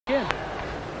in.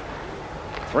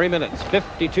 3 minutes,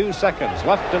 52 seconds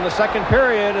left in the second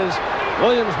period as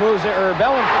Williams moves it, or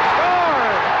Bellin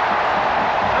scored!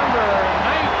 Number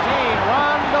 19,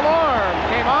 Ron Delorme,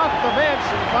 came off the bench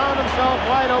and found himself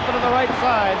wide open to the right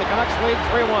side. The Canucks lead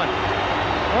 3-1.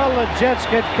 Well, the Jets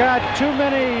get caught. Too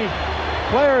many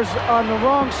players on the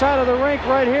wrong side of the rink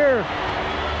right here.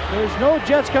 There's no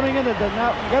Jets coming in.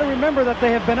 Now, you got to remember that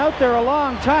they have been out there a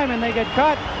long time and they get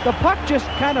caught. The puck just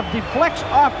kind of deflects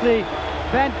off the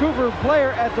Vancouver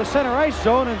player at the center ice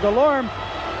zone, and Delorme,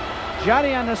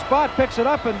 Johnny on the spot, picks it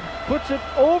up and puts it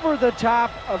over the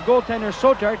top of goaltender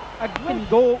Sotard. A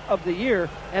goal of the year,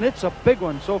 and it's a big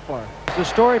one so far. The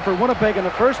story for Winnipeg in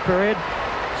the first period.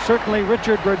 Certainly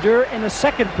Richard Brodeur in the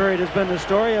second period has been the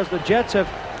story, as the Jets have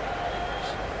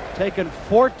taken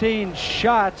 14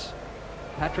 shots.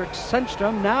 Patrik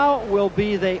Sundstrom now will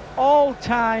be the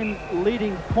all-time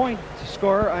leading point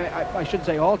scorer. I should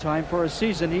say all-time for a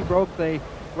season. He broke the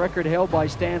record held by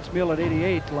Stan Smyl at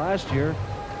 88 last year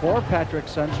for Patrik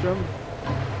Sundstrom.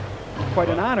 Quite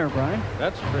an honor, Brian.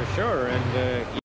 That's for sure. And